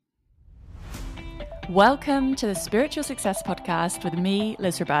Welcome to the Spiritual Success Podcast with me,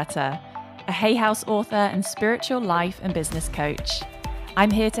 Liz Roberta, a Hay House author and spiritual life and business coach.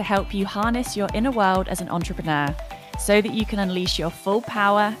 I'm here to help you harness your inner world as an entrepreneur so that you can unleash your full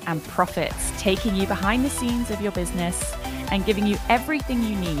power and profits, taking you behind the scenes of your business and giving you everything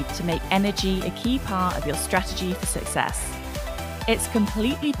you need to make energy a key part of your strategy for success. It's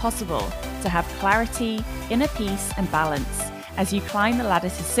completely possible to have clarity, inner peace, and balance as you climb the ladder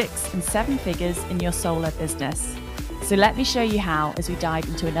to 6 and 7 figures in your solo business. So let me show you how as we dive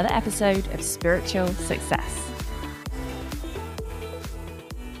into another episode of Spiritual Success.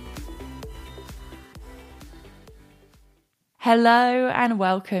 Hello and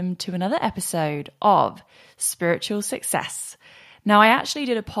welcome to another episode of Spiritual Success. Now, I actually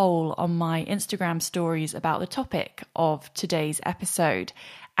did a poll on my Instagram stories about the topic of today's episode,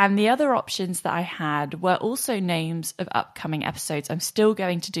 and the other options that I had were also names of upcoming episodes I'm still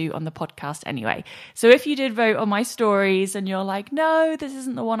going to do on the podcast anyway. So if you did vote on my stories and you're like, no, this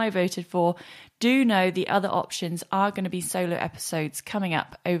isn't the one I voted for, do know the other options are going to be solo episodes coming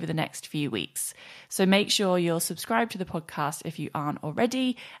up over the next few weeks. So make sure you're subscribed to the podcast if you aren't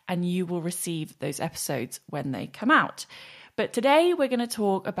already, and you will receive those episodes when they come out. But today we're going to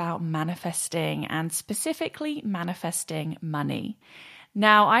talk about manifesting, and specifically manifesting money.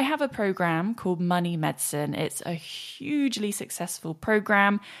 Now, I have a program called Money Medicine. It's a hugely successful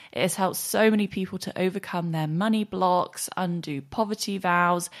program. It has helped so many people to overcome their money blocks, undo poverty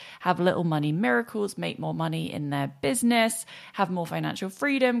vows, have little money miracles, make more money in their business, have more financial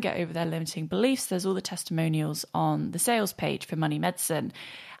freedom, get over their limiting beliefs. There's all the testimonials on the sales page for Money Medicine.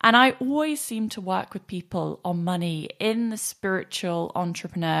 And I always seem to work with people on money in the spiritual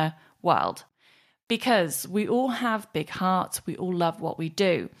entrepreneur world, because we all have big hearts, we all love what we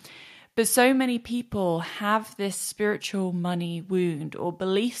do. But so many people have this spiritual money wound or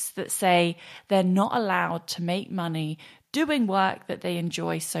beliefs that say they're not allowed to make money doing work that they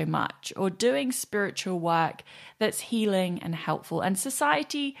enjoy so much, or doing spiritual work that's healing and helpful. And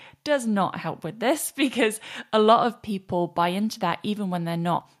society does not help with this, because a lot of people buy into that even when they're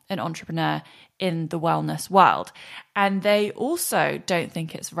not an entrepreneur in the wellness world. And they also don't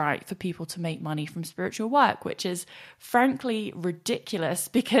think it's right for people to make money from spiritual work, which is frankly ridiculous,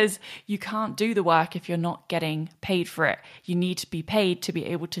 because you can't do the work if you're not getting paid for it. You need to be paid to be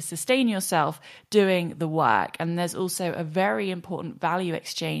able to sustain yourself doing the work. And there's also a very important value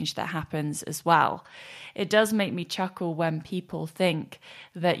exchange that happens as well. It does make me chuckle when people think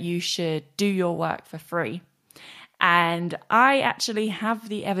that you should do your work for free. And I actually have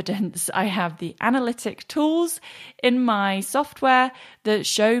the evidence. I have the analytic tools in my software that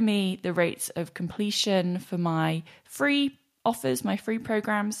show me the rates of completion for my free offers, my free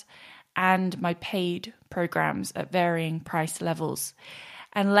programs, and my paid programs at varying price levels.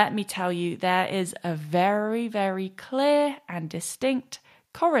 And let me tell you, there is a very, very clear and distinct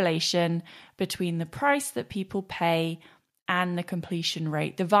correlation between the price that people pay and the completion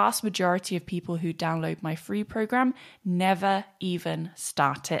rate. The vast majority of people who download my free program never even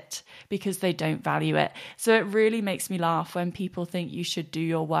start it because they don't value it. So it really makes me laugh when people think you should do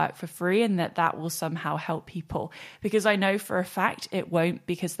your work for free and that will somehow help people. Because I know for a fact it won't,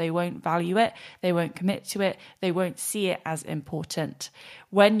 because they won't value it, they won't commit to it, they won't see it as important.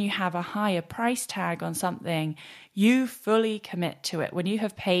 When you have a higher price tag on something, you fully commit to it. When you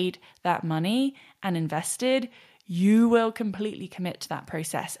have paid that money and invested, you will completely commit to that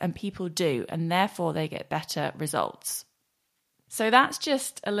process, and people do, and therefore they get better results. So that's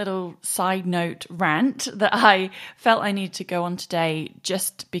just a little side note rant that I felt I needed to go on today,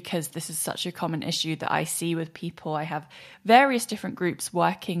 just because this is such a common issue that I see with people. I have various different groups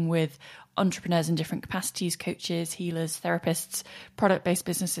working with entrepreneurs in different capacities, coaches, healers, therapists, product-based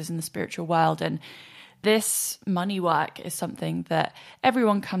businesses in the spiritual world, and this money work is something that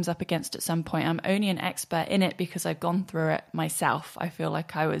everyone comes up against at some point. I'm only an expert in it because I've gone through it myself. I feel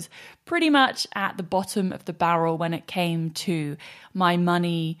like I was pretty much at the bottom of the barrel when it came to my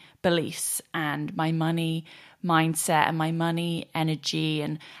money beliefs and my money mindset and my money energy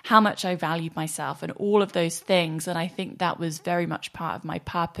and how much I valued myself and all of those things. And I think that was very much part of my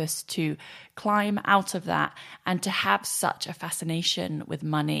purpose, to climb out of that and to have such a fascination with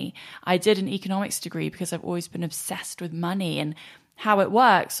money. I did an economics degree because I've always been obsessed with money and how it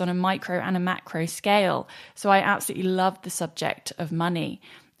works on a micro and a macro scale. So I absolutely love the subject of money.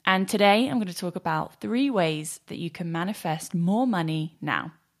 And today I'm going to talk about 3 ways that you can manifest more money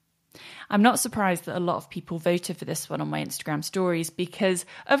now. I'm not surprised that a lot of people voted for this one on my Instagram stories because,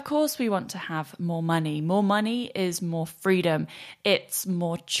 of course, we want to have more money. More money is more freedom. It's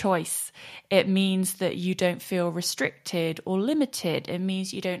more choice. It means that you don't feel restricted or limited. It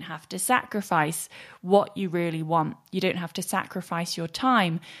means you don't have to sacrifice what you really want. You don't have to sacrifice your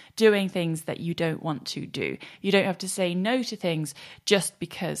time doing things that you don't want to do. You don't have to say no to things just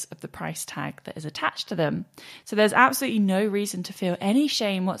because of the price tag that is attached to them. So there's absolutely no reason to feel any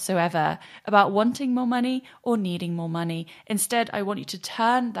shame whatsoever about wanting more money or needing more money. Instead, I want you to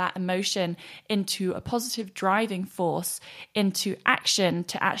turn that emotion into a positive driving force, into action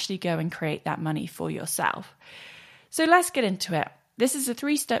to actually go and create that money for yourself. So let's get into it. This is a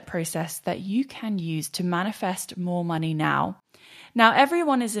 3-step process that you can use to manifest more money now. Now,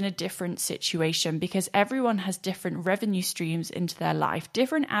 everyone is in a different situation because everyone has different revenue streams into their life,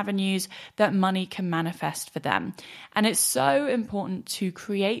 different avenues that money can manifest for them. And it's so important to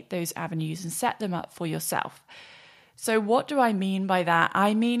create those avenues and set them up for yourself. So what do I mean by that?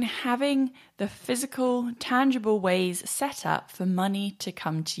 I mean having the physical, tangible ways set up for money to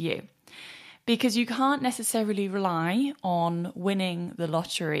come to you. Because you can't necessarily rely on winning the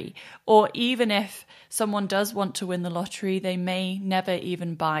lottery, or even if someone does want to win the lottery, they may never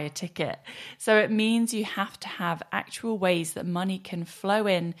even buy a ticket. So it means you have to have actual ways that money can flow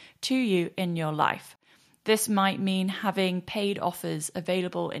in to you in your life. This might mean having paid offers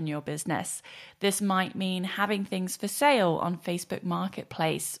available in your business. This might mean having things for sale on Facebook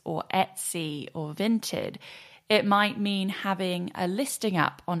Marketplace or Etsy or Vinted. It might mean having a listing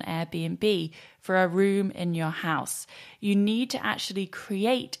up on Airbnb for a room in your house. You need to actually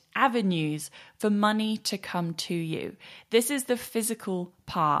create avenues for money to come to you. This is the physical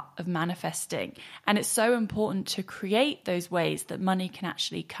part of manifesting. And it's so important to create those ways that money can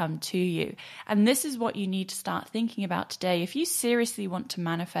actually come to you. And this is what you need to start thinking about today. If you seriously want to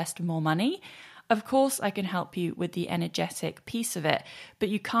manifest more money, of course, I can help you with the energetic piece of it, but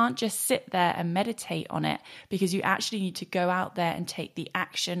you can't just sit there and meditate on it because you actually need to go out there and take the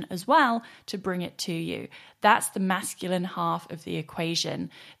action as well to bring it to you. That's the masculine half of the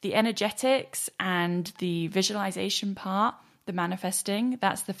equation. The energetics and the visualization part, the manifesting,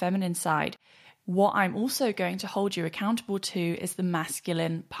 that's the feminine side. What I'm also going to hold you accountable to is the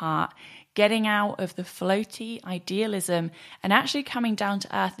masculine part, getting out of the floaty idealism and actually coming down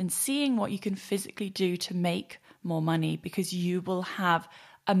to earth and seeing what you can physically do to make more money, because you will have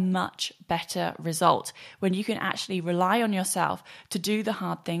a much better result when you can actually rely on yourself to do the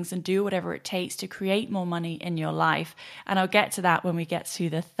hard things and do whatever it takes to create more money in your life. And I'll get to that when we get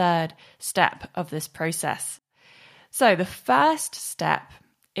to the 3rd step of this process. So the first step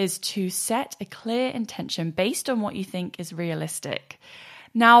is to set a clear intention based on what you think is realistic.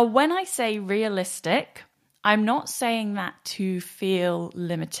 Now, when I say realistic, I'm not saying that to feel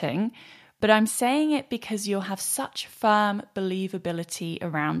limiting, but I'm saying it because you'll have such firm believability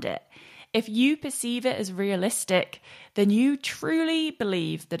around it. If you perceive it as realistic, then you truly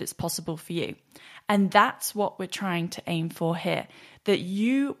believe that it's possible for you. And that's what we're trying to aim for here, that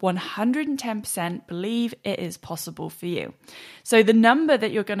you 110% believe it is possible for you. So the number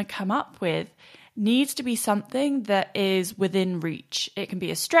that you're going to come up with needs to be something that is within reach. It can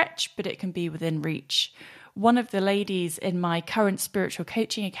be a stretch, but it can be within reach. One of the ladies in my current Spiritual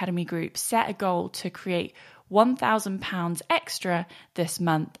Coaching Academy group set a goal to create £1,000 extra this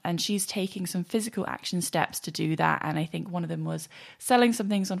month, and she's taking some physical action steps to do that. And I think one of them was selling some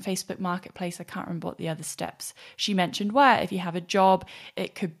things on Facebook Marketplace. I can't remember what the other steps she mentioned were. If you have a job,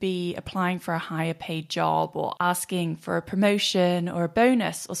 it could be applying for a higher paid job or asking for a promotion or a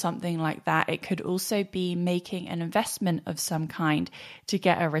bonus or something like that. It could also be making an investment of some kind to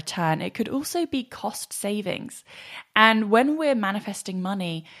get a return. It could also be cost savings. And when we're manifesting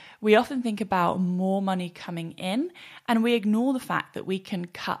money, we often think about more money coming in, and we ignore the fact that we can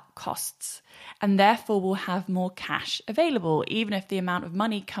cut costs, and therefore we'll have more cash available. Even if the amount of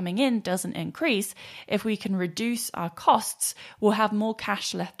money coming in doesn't increase, if we can reduce our costs, we'll have more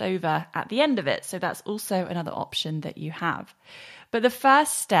cash left over at the end of it. So that's also another option that you have. But the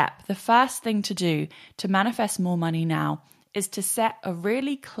first step, the first thing to do to manifest more money now is to set a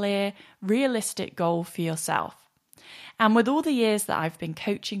really clear, realistic goal for yourself. And with all the years that I've been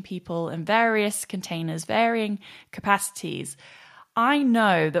coaching people in various containers, varying capacities, I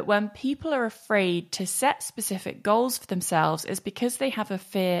know that when people are afraid to set specific goals for themselves, it's because they have a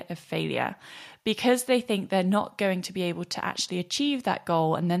fear of failure, because they think they're not going to be able to actually achieve that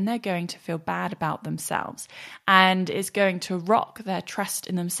goal, and then they're going to feel bad about themselves, and it's going to rock their trust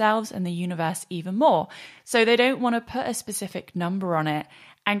in themselves and the universe even more. So they don't want to put a specific number on it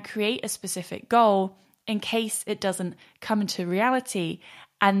and create a specific goal in case it doesn't come into reality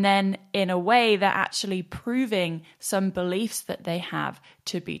And then in a way, they're actually proving some beliefs that they have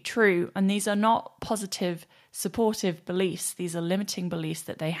to be true. And these are not positive, supportive beliefs. These are limiting beliefs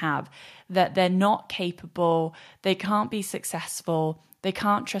that they have, that they're not capable, they can't be successful, they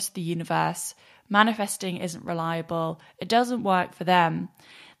can't trust the universe, manifesting isn't reliable, it doesn't work for them.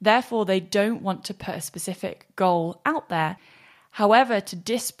 Therefore, they don't want to put a specific goal out there. However, to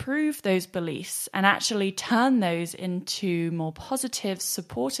disprove those beliefs and actually turn those into more positive,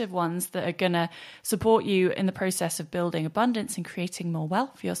 supportive ones that are going to support you in the process of building abundance and creating more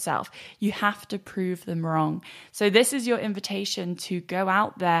wealth for yourself, you have to prove them wrong. So this is your invitation to go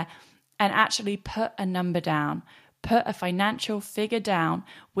out there and actually put a number down, put a financial figure down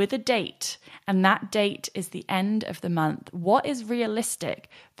with a date, and that date is the end of the month. What is realistic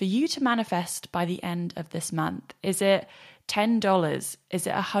for you to manifest by the end of this month? Is it $10? Is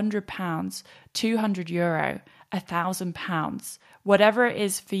it £100, €200, £1,000? Whatever it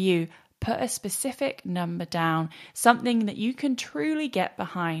is for you, put a specific number down, something that you can truly get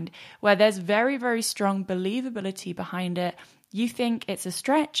behind, where there's very, very strong believability behind it. You think it's a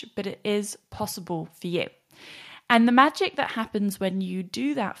stretch, but it is possible for you. And the magic that happens when you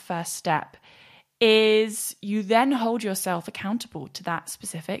do that first step is you then hold yourself accountable to that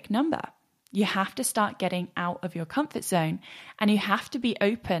specific number. You have to start getting out of your comfort zone, and you have to be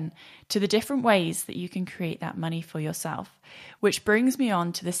open to the different ways that you can create that money for yourself. Which brings me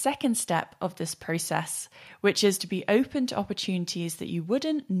on to the second step of this process, which is to be open to opportunities that you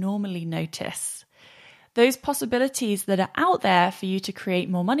wouldn't normally notice. Those possibilities that are out there for you to create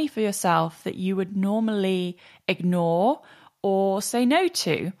more money for yourself that you would normally ignore or say no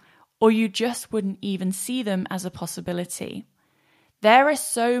to, or you just wouldn't even see them as a possibility. There are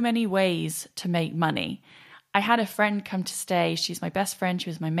so many ways to make money. I had a friend come to stay. She's my best friend. She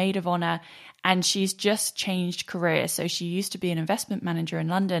was my maid of honor, and she's just changed careers. So she used to be an investment manager in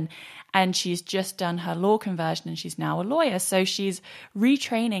London, and she's just done her law conversion, and she's now a lawyer. So she's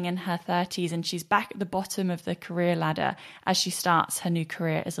retraining in her 30s, and she's back at the bottom of the career ladder as she starts her new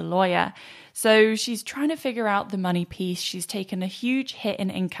career as a lawyer. So she's trying to figure out the money piece. She's taken a huge hit in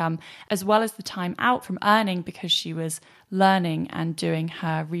income, as well as the time out from earning because she was learning and doing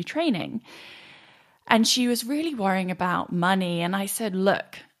her retraining. And she was really worrying about money. And I said,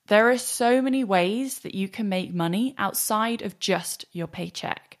 look, there are so many ways that you can make money outside of just your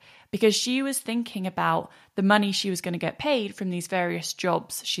paycheck. Because she was thinking about the money she was going to get paid from these various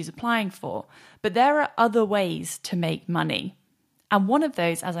jobs she's applying for. But there are other ways to make money. And one of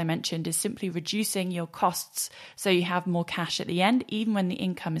those, as I mentioned, is simply reducing your costs so you have more cash at the end, even when the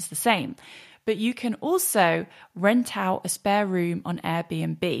income is the same. But you can also rent out a spare room on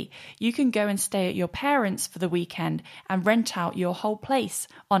Airbnb. You can go and stay at your parents' for the weekend and rent out your whole place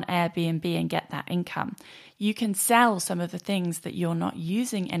on Airbnb and get that income. You can sell some of the things that you're not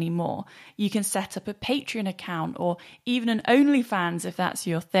using anymore. You can set up a Patreon account or even an OnlyFans if that's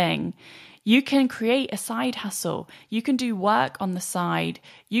your thing. You can create a side hustle. You can do work on the side.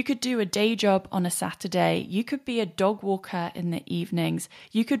 You could do a day job on a Saturday. You could be a dog walker in the evenings.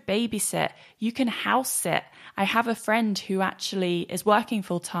 You could babysit. You can house sit. I have a friend who actually is working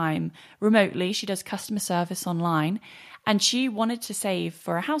full time remotely. She does customer service online, and she wanted to save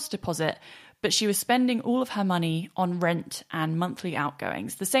for a house deposit, but she was spending all of her money on rent and monthly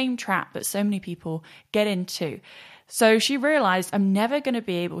outgoings, the same trap that so many people get into. So she realized, I'm never going to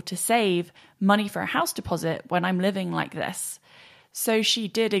be able to save money for a house deposit when I'm living like this. So she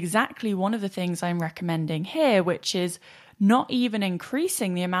did exactly one of the things I'm recommending here, which is not even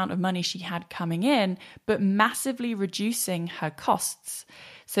increasing the amount of money she had coming in, but massively reducing her costs.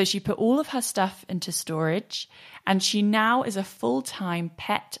 So she put all of her stuff into storage, and she now is a full-time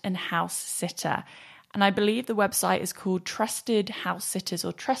pet and house sitter. And I believe the website is called Trusted House Sitters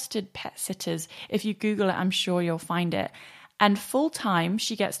or Trusted Pet Sitters. If you Google it, I'm sure you'll find it. And full-time,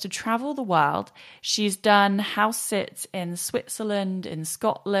 she gets to travel the world. She's done house sits in Switzerland, in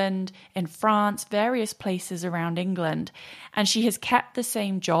Scotland, in France, various places around England. And she has kept the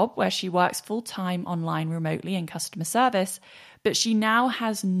same job where she works full-time online remotely in customer service, but she now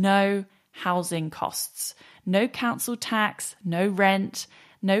has no housing costs, no council tax, no rent,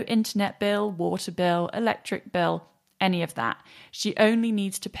 no internet bill, water bill, electric bill, any of that. She only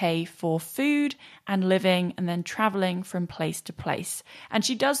needs to pay for food and living and then traveling from place to place. And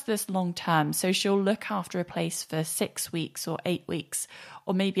she does this long term. So she'll look after a place for 6 weeks or 8 weeks,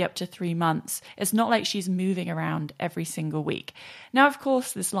 or maybe up to 3 months. It's not like she's moving around every single week. Now, of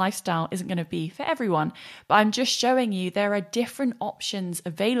course, this lifestyle isn't going to be for everyone, but I'm just showing you there are different options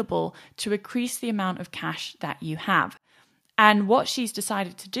available to increase the amount of cash that you have. And what she's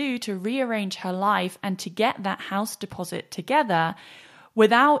decided to do to rearrange her life and to get that house deposit together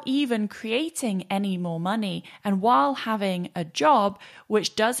without even creating any more money, and while having a job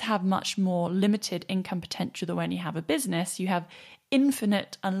which does have much more limited income potential than when you have a business. You have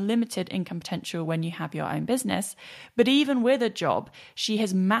infinite, unlimited income potential when you have your own business. But even with a job, she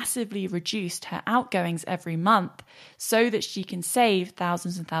has massively reduced her outgoings every month so that she can save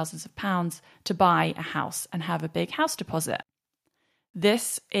thousands and thousands of pounds to buy a house and have a big house deposit.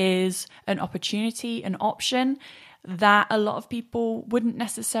 This is an opportunity, an option that a lot of people wouldn't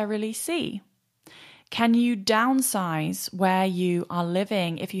necessarily see. Can you downsize where you are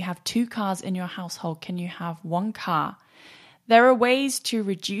living? If you have 2 cars in your household, can you have 1 car? There are ways to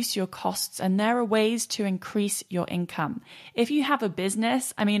reduce your costs, and there are ways to increase your income. If you have a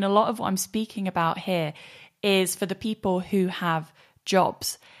business, a lot of what I'm speaking about here is for the people who have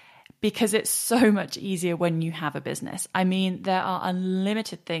jobs, because it's so much easier when you have a business. There are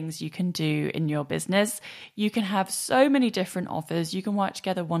unlimited things you can do in your business. You can have so many different offers. You can work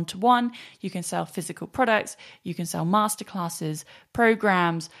together one-to-one. You can sell physical products. You can sell masterclasses,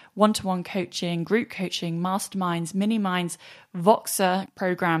 programs, one-to-one coaching, group coaching, masterminds, mini-minds, Voxer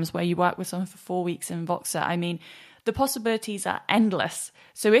programs where you work with someone for 4 weeks in Voxer. The possibilities are endless.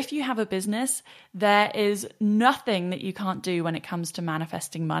 So if you have a business, there is nothing that you can't do when it comes to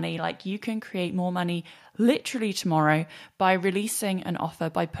manifesting money. You can create more money literally tomorrow by releasing an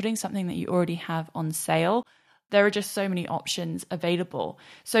offer, by putting something that you already have on sale. There are just so many options available.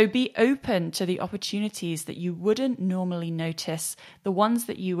 So be open to the opportunities that you wouldn't normally notice, the ones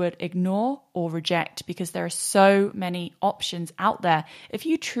that you would ignore or reject, because there are so many options out there if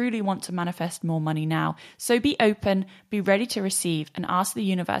you truly want to manifest more money now. So be open, be ready to receive, and ask the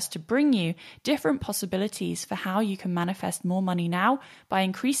universe to bring you different possibilities for how you can manifest more money now by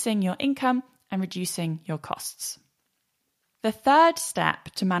increasing your income and reducing your costs. The third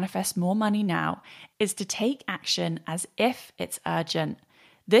step to manifest more money now is to take action as if it's urgent.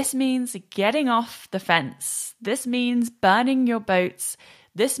 This means getting off the fence. This means burning your boats.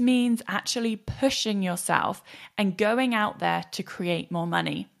 This means actually pushing yourself and going out there to create more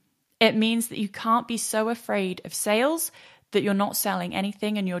money. It means that you can't be so afraid of sales that you're not selling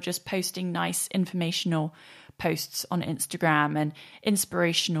anything and you're just posting nice informational posts on Instagram and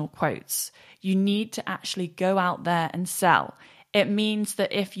inspirational quotes. You need to actually go out there and sell. It means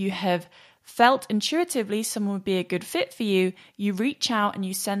that if you have felt intuitively someone would be a good fit for you, you reach out and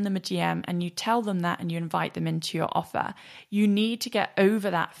you send them a DM and you tell them that and you invite them into your offer. You need to get over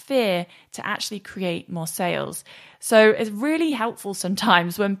that fear to actually create more sales. So it's really helpful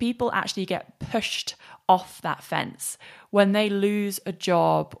sometimes when people actually get pushed off that fence, when they lose a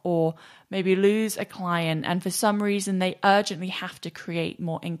job or maybe lose a client and for some reason they urgently have to create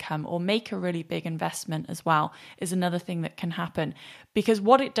more income or make a really big investment as well, is another thing that can happen. Because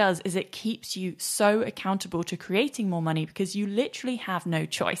what it does is it keeps you so accountable to creating more money because you literally have no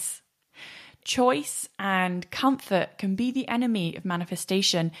choice. Choice and comfort can be the enemy of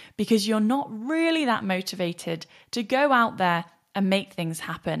manifestation because you're not really that motivated to go out there and make things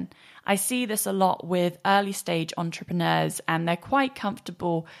happen. I see this a lot with early stage entrepreneurs, and they're quite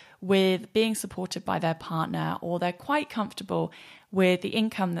comfortable with being supported by their partner, or they're quite comfortable with the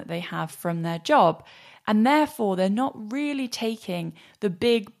income that they have from their job. And therefore, they're not really taking the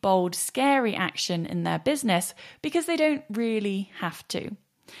big, bold, scary action in their business because they don't really have to.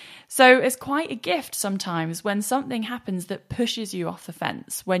 So it's quite a gift sometimes when something happens that pushes you off the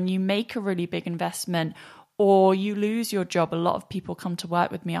fence, when you make a really big investment or you lose your job. A lot of people come to work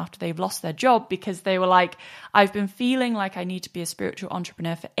with me after they've lost their job because they were like, I've been feeling like I need to be a spiritual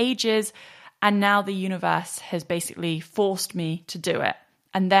entrepreneur for ages, and now the universe has basically forced me to do it.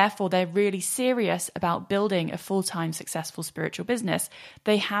 And therefore, they're really serious about building a full-time successful spiritual business.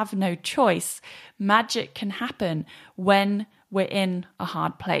 They have no choice. Magic can happen when we're in a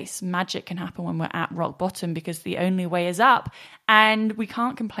hard place. Magic can happen when we're at rock bottom because the only way is up, and we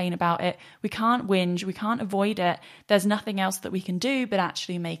can't complain about it. We can't whinge. We can't avoid it. There's nothing else that we can do but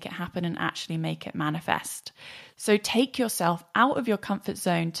actually make it happen and actually make it manifest. So take yourself out of your comfort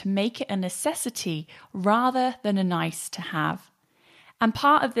zone to make it a necessity rather than a nice to have. And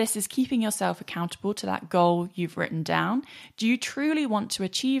part of this is keeping yourself accountable to that goal you've written down. Do you truly want to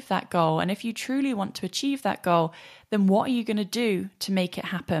achieve that goal? And if you truly want to achieve that goal, then what are you going to do to make it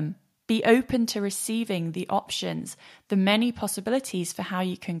happen? Be open to receiving the options, the many possibilities for how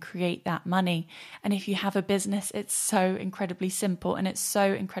you can create that money. And if you have a business, it's so incredibly simple and it's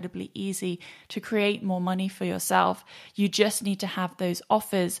so incredibly easy to create more money for yourself. You just need to have those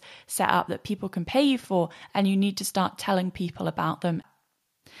offers set up that people can pay you for, and you need to start telling people about them.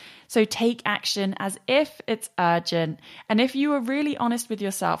 So take action as if it's urgent. And if you were really honest with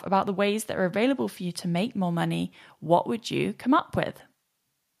yourself about the ways that are available for you to make more money, what would you come up with?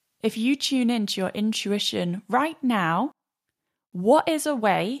 if you tune into your intuition right now, what is a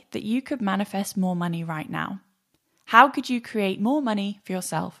way that you could manifest more money right now? How could you create more money for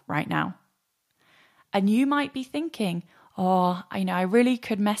yourself right now? And you might be thinking, oh, I really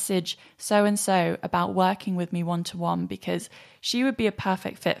could message so-and-so about working with me one-to-one because she would be a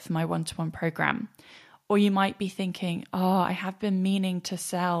perfect fit for my one-to-one program. Or you might be thinking, oh, I have been meaning to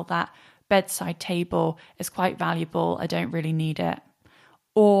sell that bedside table. It's quite valuable. I don't really need it.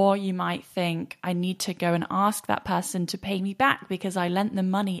 Or you might think, I need to go and ask that person to pay me back because I lent them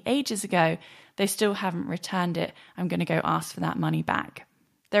money ages ago. They still haven't returned it. I'm going to go ask for that money back.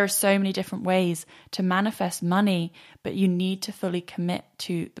 There are so many different ways to manifest money, but you need to fully commit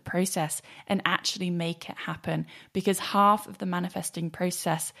to the process and actually make it happen, because half of the manifesting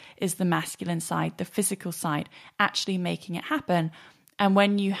process is the masculine side, the physical side, actually making it happen. And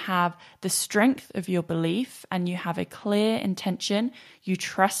when you have the strength of your belief and you have a clear intention, you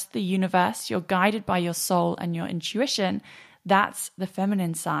trust the universe, you're guided by your soul and your intuition, that's the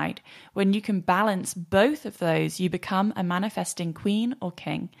feminine side. When you can balance both of those, you become a manifesting queen or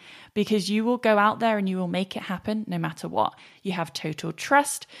king, because you will go out there and you will make it happen no matter what. You have total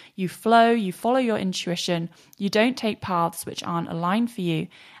trust, you flow, you follow your intuition, you don't take paths which aren't aligned for you,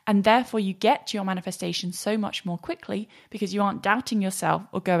 and therefore you get to your manifestation so much more quickly because you aren't doubting yourself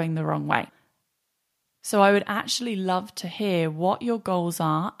or going the wrong way. So I would actually love to hear what your goals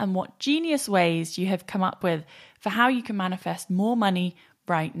are and what genius ways you have come up with for how you can manifest more money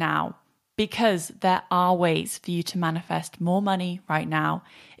right now, because there are ways for you to manifest more money right now.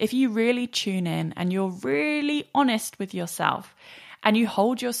 If you really tune in and you're really honest with yourself and you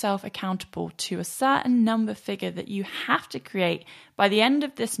hold yourself accountable to a certain number figure that you have to create by the end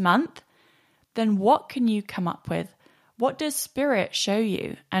of this month, then what can you come up with? What does spirit show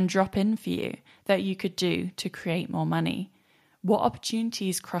you and drop in for you that you could do to create more money? What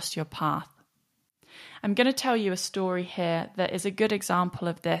opportunities cross your path? I'm going to tell you a story here that is a good example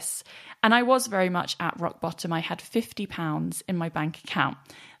of this. And I was very much at rock bottom. I had £50 in my bank account.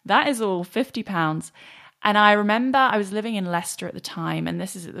 That is all, £50. And I remember I was living in Leicester at the time, and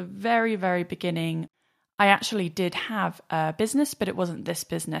this is at the very, very beginning. I actually did have a business, but it wasn't this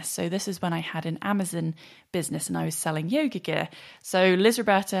business. So this is when I had an Amazon business and I was selling yoga gear. So Liz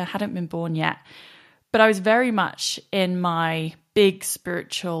Roberta hadn't been born yet, but I was very much in my big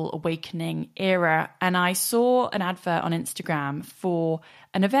spiritual awakening era. And I saw an advert on Instagram for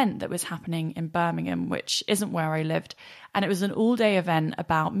an event that was happening in Birmingham, which isn't where I lived. And it was an all-day event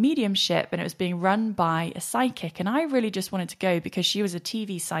about mediumship, and it was being run by a psychic. And I really just wanted to go because she was a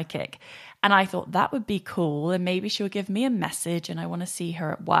TV psychic. And I thought that would be cool, and maybe she'll give me a message, and I want to see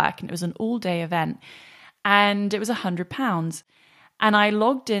her at work. And it was an all-day event, and it was £100. And I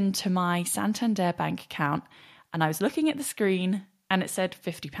logged into my Santander bank account, and I was looking at the screen, and it said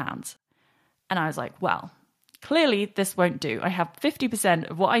 £50. And I was like, well, clearly this won't do. I have 50%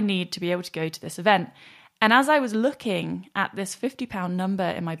 of what I need to be able to go to this event. And as I was looking at this £50 number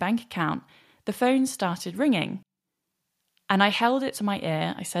in my bank account, the phone started ringing. And I held it to my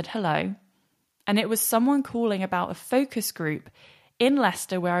ear. I said, hello. And it was someone calling about a focus group in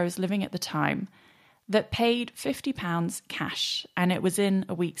Leicester, where I was living at the time, that paid £50 cash. And it was in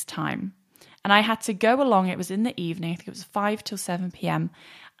a week's time. And I had to go along. It was in the evening. I think it was 5 till 7 p.m.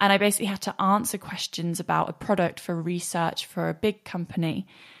 And I basically had to answer questions about a product for research for a big company.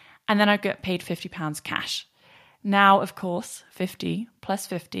 And then I got paid £50 cash. Now, of course, 50 plus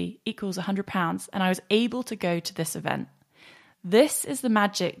 50 equals £100. And I was able to go to this event. This is the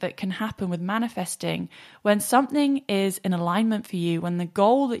magic that can happen with manifesting. When something is in alignment for you, when the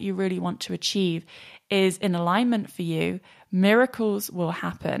goal that you really want to achieve is in alignment for you, miracles will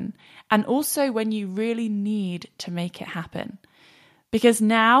happen. And also when you really need to make it happen. Because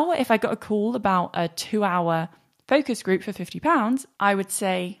now, if I got a call about a 2-hour focus group for £50, I would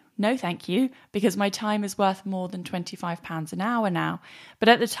say, no, thank you, because my time is worth more than £25 an hour now. But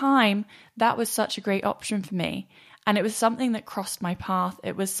at the time, that was such a great option for me. And it was something that crossed my path.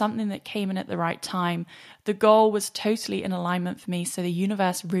 It was something that came in at the right time. The goal was totally in alignment for me. So the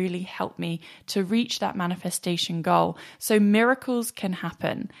universe really helped me to reach that manifestation goal. So miracles can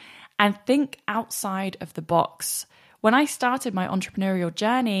happen. And think outside of the box. When I started my entrepreneurial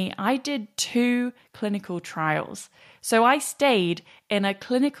journey, I did 2 clinical trials. So I stayed in a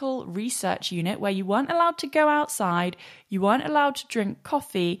clinical research unit where you weren't allowed to go outside, you weren't allowed to drink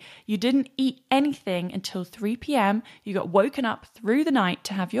coffee, you didn't eat anything until 3 p.m. You got woken up through the night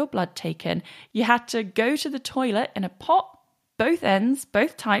to have your blood taken. You had to go to the toilet in a pot, both ends,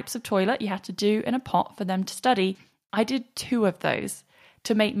 both types of toilet you had to do in a pot for them to study. I did 2 of those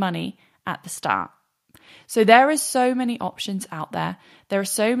to make money at the start. So there are so many options out there. There are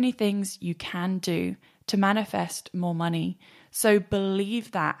so many things you can do to manifest more money. So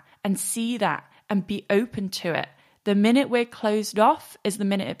believe that and see that and be open to it. The minute we're closed off is the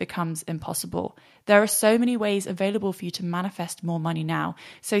minute it becomes impossible. There are so many ways available for you to manifest more money now.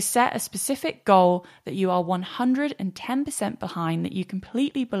 So set a specific goal that you are 110% behind, that you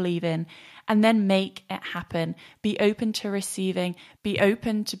completely believe in, and then make it happen. Be open to receiving, be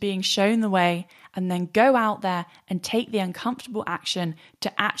open to being shown the way, and then go out there and take the uncomfortable action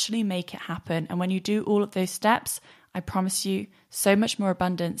to actually make it happen. And when you do all of those steps, I promise you, so much more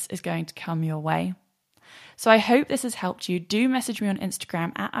abundance is going to come your way. So I hope this has helped you. Do message me on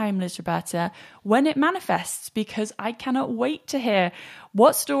Instagram at @IamLizRoberta when it manifests, because I cannot wait to hear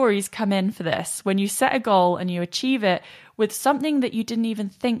what stories come in for this. When you set a goal and you achieve it with something that you didn't even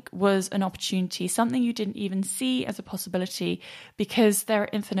think was an opportunity, something you didn't even see as a possibility, because there are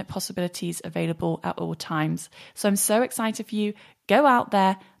infinite possibilities available at all times. So I'm so excited for you. Go out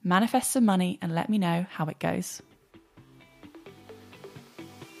there, manifest some money, and let me know how it goes.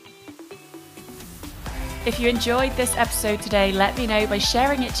 If you enjoyed this episode today, let me know by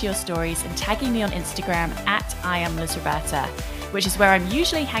sharing it to your stories and tagging me on Instagram at @IamLizRoberta, which is where I'm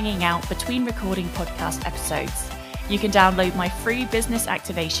usually hanging out between recording podcast episodes. You can download my free business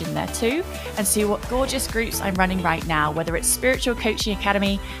activation there too and see what gorgeous groups I'm running right now, whether it's Spiritual Coaching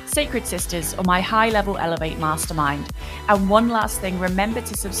Academy, Sacred Sisters, or my High Level Elevate Mastermind. And one last thing, remember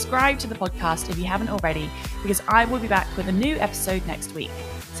to subscribe to the podcast if you haven't already, because I will be back with a new episode next week.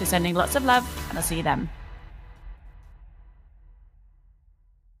 So sending lots of love, and I'll see you then.